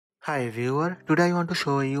Hi viewer, today I want to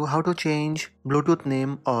show you how to change Bluetooth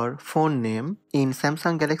name or phone name in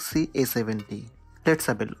Samsung Galaxy A70. Let's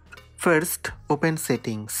have a look. First, open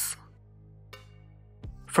settings.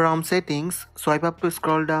 From settings, swipe up to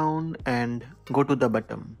scroll down and go to the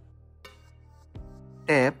bottom.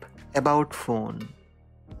 Tap about phone.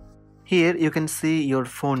 Here you can see your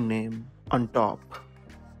phone name on top.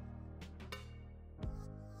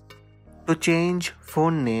 To change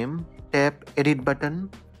phone name, tap edit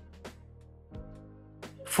button.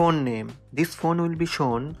 Phone name. This phone will be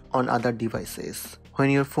shown on other devices. When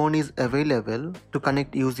your phone is available to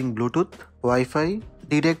connect using Bluetooth, Wi-Fi,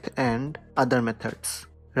 direct and other methods.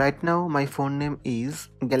 Right now my phone name is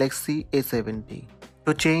Galaxy A70.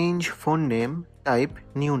 To change phone name, type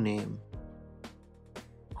new name.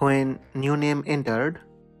 When new name entered,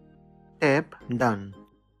 tap done.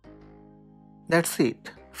 That's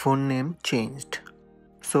it. Phone name changed.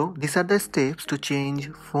 So these are the steps to change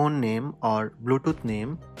phone name or Bluetooth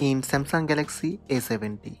name in Samsung Galaxy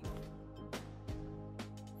A70.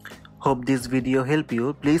 Hope this video helped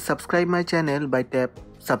you. Please subscribe my channel by tap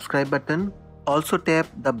subscribe button. Also tap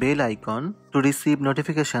the bell icon to receive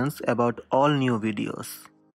notifications about all new videos.